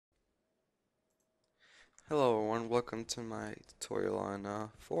Hello everyone, welcome to my tutorial on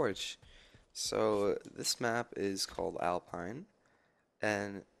Forge. So this map is called Alpine,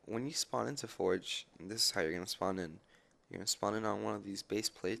 and when you spawn into Forge, this is how you're going to spawn in. You're going to spawn in on one of these base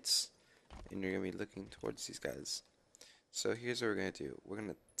plates, and you're going to be looking towards these guys. So here's what we're going to do. We're going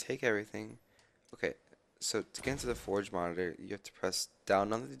to take everything. Okay, so to get into the Forge monitor, you have to press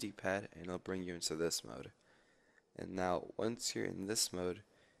down on the D-pad, and it'll bring you into this mode. And now, once you're in this mode,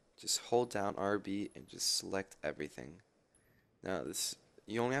 just hold down RB and just select everything. Now this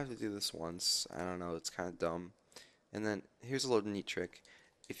you only have to do this once. I don't know, it's kind of dumb. And then here's a little neat trick.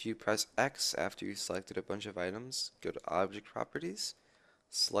 If you press X after you selected a bunch of items, go to Object Properties,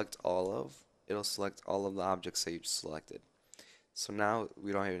 select all of, it'll select all of the objects that you just selected. So now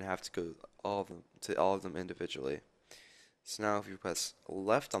we don't even have to go all of them individually. So now if you press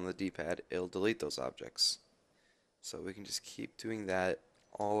left on the D-pad, it'll delete those objects. So we can just keep doing that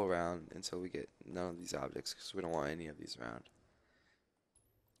all around until we get none of these objects because we don't want any of these around.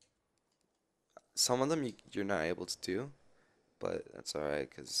 Some of them you're not able to do, but that's alright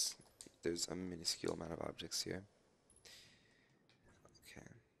because there's a minuscule amount of objects here. Okay.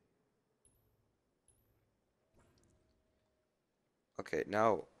 Okay,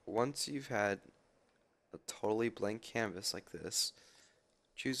 now once you've had a totally blank canvas like this,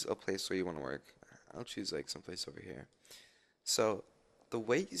 choose a place where you want to work. I'll choose like someplace over here. So the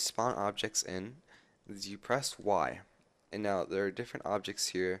way you spawn objects in is you press Y, and now there are different objects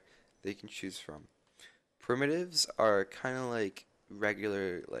here that you can choose from. Primitives are kind of like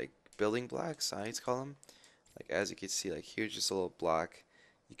regular like building blocks, I like to call them. Like as you can see, like here's just a little block.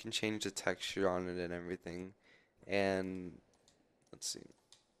 You can change the texture on it and everything. And let's see,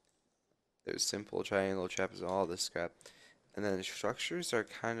 there's simple triangle traps and all this crap. And then structures are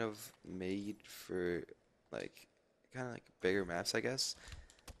kind of made for like kind of like bigger maps, I guess.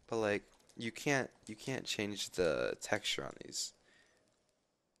 But like you can't change the texture on these.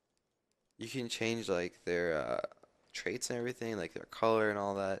 You can change like their traits and everything, like their color and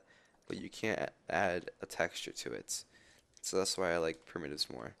all that, but you can't add a texture to it. So that's why I like primitives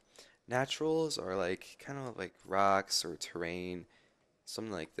more. Naturals are like kind of like rocks or terrain,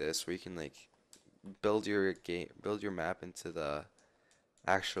 something like this, where you can like build your map into the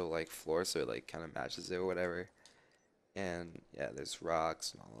actual like floor, so it like kind of matches it or whatever. And yeah, there's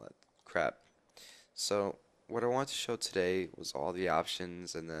rocks and all that crap. So what I want to show today was all the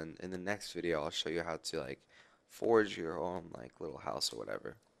options, and then in the next video I'll show you how to like forge your own like little house or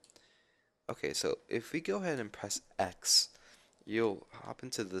whatever. Okay, so if we go ahead and press X, you'll hop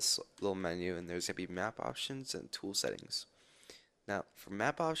into this little menu and there's gonna be map options and tool settings. Now, for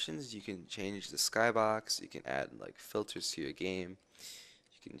map options, you can change the skybox, you can add like filters to your game,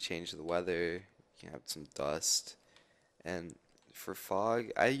 you can change the weather, you can have some dust, and for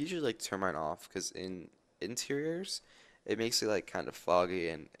fog, I usually like to turn mine off because in interiors, it makes it like kind of foggy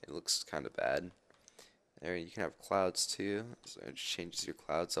and it looks kind of bad. There, you can have clouds too, so it just changes your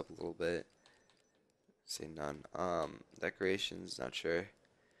clouds up a little bit. Say none. Decorations, not sure.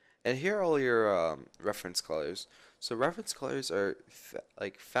 And here are all your reference colors. So reference colors are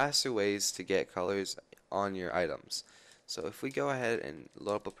like faster ways to get colors on your items. So if we go ahead and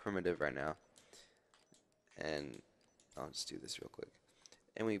load up a primitive right now, and I'll just do this real quick,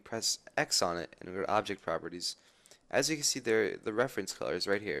 and we press X on it and we go to object properties, as you can see there, the reference color is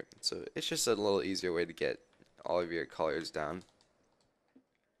right here. So it's just a little easier way to get all of your colors down.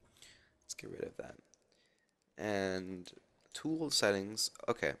 Let's get rid of that. And tool settings,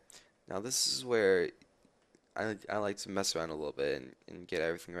 okay. Now this is where I like to mess around a little bit and get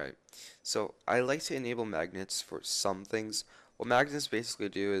everything right. So I like to enable magnets for some things. What magnets basically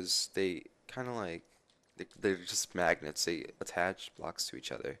do is they kind of like they're just magnets. They attach blocks to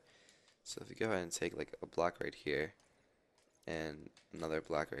each other. So if you go ahead and take like a block right here and another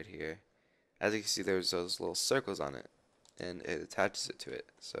block right here, as you can see, there's those little circles on it, and it attaches it to it.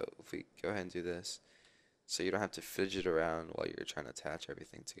 So if we go ahead and do this, so you don't have to fidget around while you're trying to attach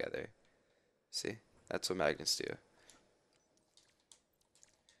everything together. See? That's what magnets do.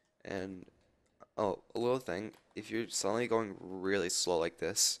 And oh, a little thing, if you're suddenly going really slow like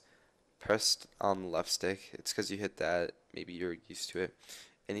this, press on the left stick. It's because you hit that, maybe you're used to it.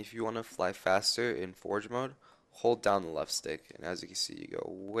 And if you want to fly faster in Forge mode, hold down the left stick, and as you can see, you go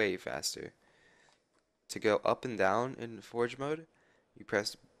way faster. To go up and down in Forge mode, you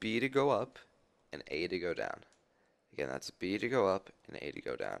press B to go up and A to go down. Again, that's B to go up and A to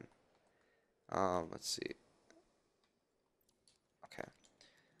go down. Let's see. Okay.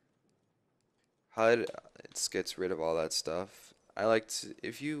 HUD, it gets rid of all that stuff. I like to,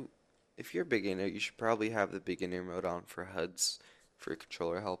 if you're a beginner, you should probably have the beginner mode on for HUDs, for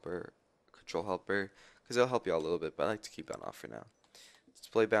control helper, because it'll help you out a little bit, but I like to keep that off for now.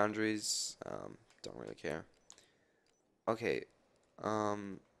 Display boundaries, don't really care. Okay,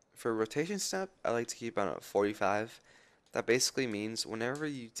 um, for rotation step, I like to keep on at 45. That basically means whenever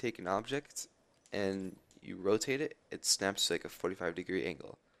you take an object and you rotate it, it snaps to like a 45-degree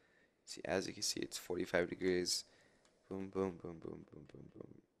angle. See, as you can see, it's 45 degrees. Boom, boom, boom, boom, boom, boom,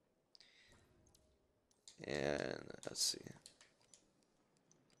 boom. And let's see.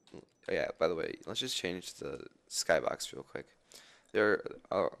 Oh yeah, by the way, let's just change the skybox real quick. There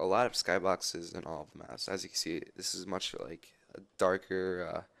are a lot of skyboxes in all of the maps. As you can see, this is much like a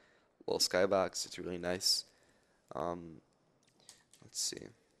darker little skybox. It's really nice. Um, let's see.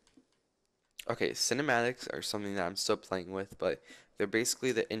 Okay, cinematics are something that I'm still playing with, but they're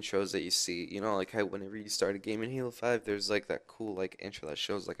basically the intros that you see. You know, like how whenever you start a game in Halo 5, there's like that cool like intro that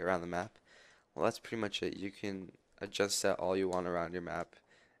shows like around the map. Well, that's pretty much it. You can adjust that all you want around your map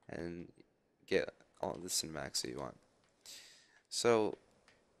and get all the cinematics that you want. So,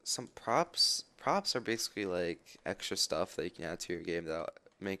 some props are basically like extra stuff that you can add to your game that'll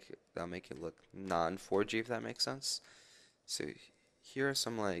make it look non-4G if that makes sense. So here are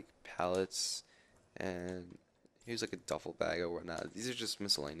some like palettes and here's like a duffel bag or whatnot. These are just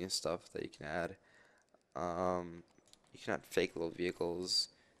miscellaneous stuff that you can add. You can add fake little vehicles.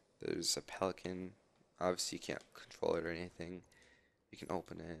 There's a pelican. Obviously you can't control it or anything. You can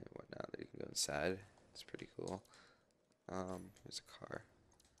open it and whatnot. You can go inside. It's pretty cool. Here's a car.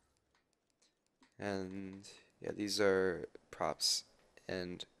 And yeah, these are props.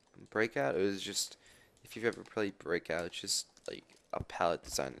 And Breakout is just, if you've ever played Breakout, it's just like a palette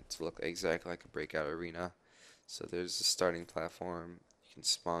designed to look exactly like a Breakout arena. So there's a starting platform. You can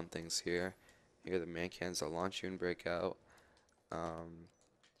spawn things here. Here are the man cans that launch you in Breakout. Um,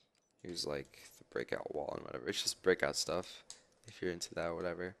 Here's like the Breakout wall and whatever. It's just Breakout stuff if you're into that or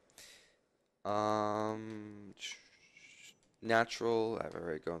whatever. Um, Natural, I've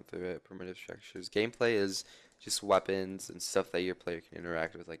already gone through it. Primitive structures. Gameplay is just weapons and stuff that your player can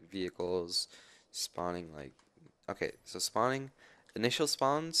interact with, like vehicles, spawning, like, okay, so spawning, initial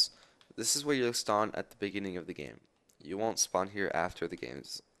spawns, this is where you'll spawn at the beginning of the game. You won't spawn here after the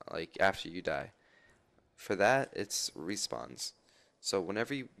games, like after you die. For that, it's respawns. So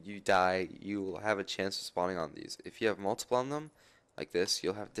whenever you die, you will have a chance of spawning on these. If you have multiple on them, like this,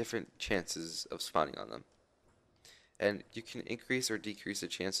 you'll have different chances of spawning on them. And you can increase or decrease the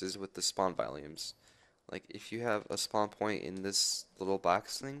chances with the spawn volumes. Like if you have a spawn point in this little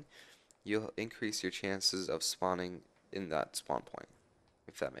box thing, you'll increase your chances of spawning in that spawn point,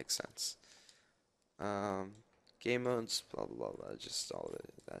 if that makes sense. Um, Game modes, blah blah blah, blah, just all of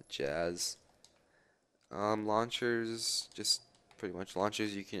it, that jazz. Launchers, just pretty much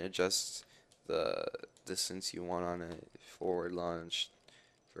launchers. You can adjust the distance you want on it, forward launch,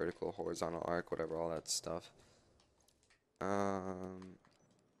 vertical, horizontal arc, whatever, all that stuff. Um,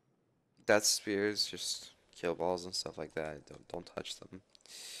 Death spears, just kill balls and stuff like that. Don't touch them.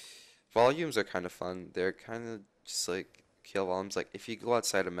 Volumes are kind of fun. They're kind of just like kill volumes. Like if you go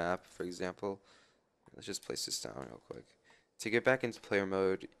outside a map, for example, let's just place this down real quick. To get back into player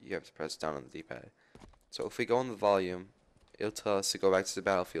mode, you have to press down on the D-pad. So if we go on the volume, it'll tell us to go back to the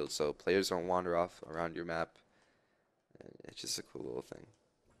battlefield so players don't wander off around your map. And it's just a cool little thing.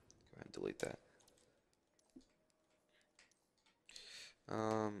 Go ahead and delete that.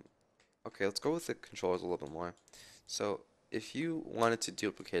 Um, okay, let's go with the controls a little bit more. So if you wanted to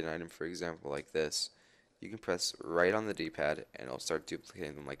duplicate an item, for example, like this, you can press right on the D-pad and it'll start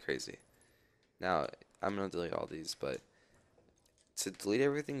duplicating them like crazy. Now, I'm going to delete all these, but to delete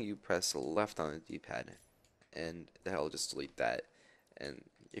everything, you press left on the D-pad and that'll just delete that. And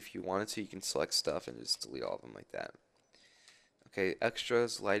if you wanted to, you can select stuff and just delete all of them like that. Okay,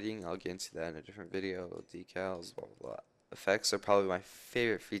 extras, lighting, I'll get into that in a different video. Decals, blah blah blah. Effects are probably my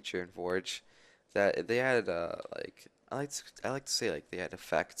favorite feature in Forge. That they added like I like to say like they add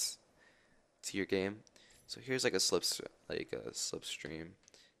effects to your game. So here's like a like a slipstream.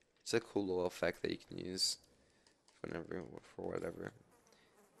 It's a cool little effect that you can use whenever for whatever.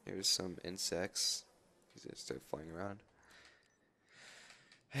 Here's some insects. They start flying around.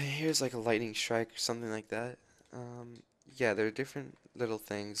 And here's like a lightning strike or something like that. Yeah, there are different little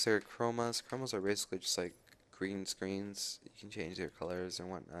things. There are chromas. Chromas are basically just like green screens. You can change their colors and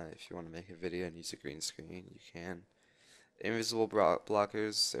whatnot. If you want to make a video and use a green screen, you can. Invisible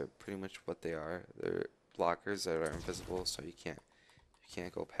blockers, they're pretty much what they are. They're blockers that are invisible, so you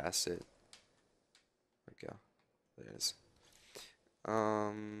can't go past it. There we go. There it is.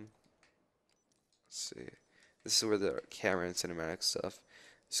 Um, let's see. This is where the camera and cinematic stuff.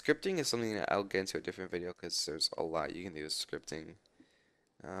 Scripting is something that I'll get into a different video because there's a lot you can do with scripting.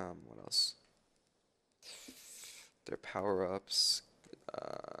 What else? their power-ups.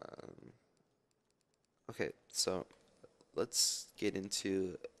 Um, okay, so let's get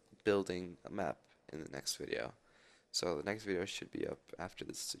into building a map in the next video. So the next video should be up after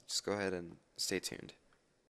this. So just go ahead and stay tuned.